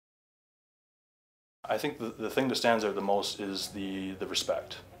I think the thing that stands out the most is the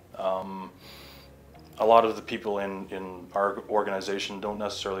respect. A lot of the people in our organization don't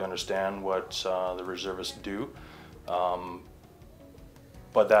necessarily understand what the reservists do.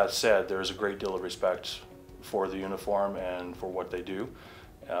 But that said, there's a great deal of respect for the uniform and for what they do.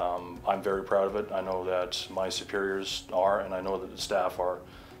 I'm very proud of it. I know that my superiors are, and I know that the staff are.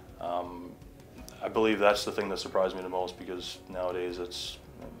 I believe that's the thing that surprised me the most, because nowadays it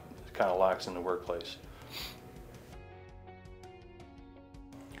kind of lacks in the workplace.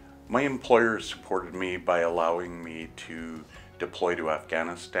 My employer supported me by allowing me to deploy to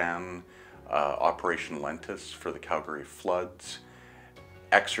Afghanistan, Operation Lentis for the Calgary floods,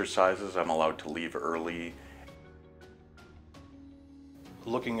 exercises. I'm allowed to leave early.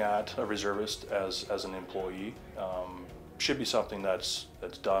 Looking at a reservist as an employee should be something that's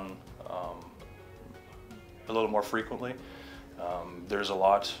done a little more frequently.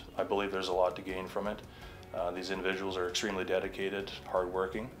 I believe there's a lot to gain from it. These individuals are extremely dedicated,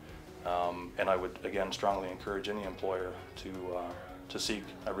 hardworking, and I would again strongly encourage any employer to seek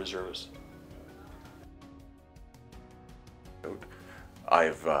a reservist.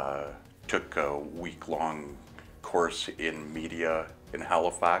 I've took a week-long course in media in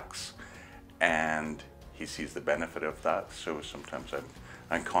Halifax, and he sees the benefit of that, so sometimes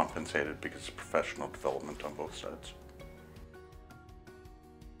I'm compensated because of professional development on both sides.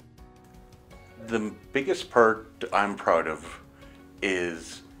 The biggest part I'm proud of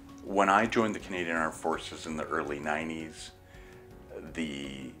is when I joined the Canadian Armed Forces in the early 90s,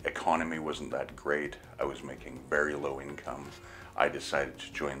 the economy wasn't that great. I was making very low income. I decided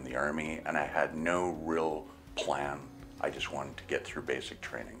to join the Army, and I had no real plan. I just wanted to get through basic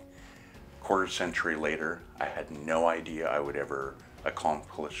training. Quarter century later, I had no idea I would ever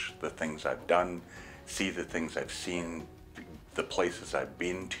accomplish the things I've done, see the things I've seen, the places I've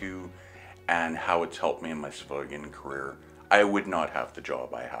been to, and how it's helped me in my civilian career. I would not have the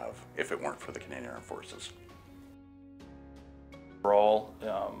job I have if it weren't for the Canadian Armed Forces. Overall,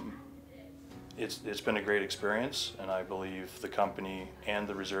 it's been a great experience, and I believe the company and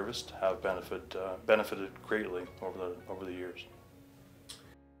the reservist have benefited greatly over the years.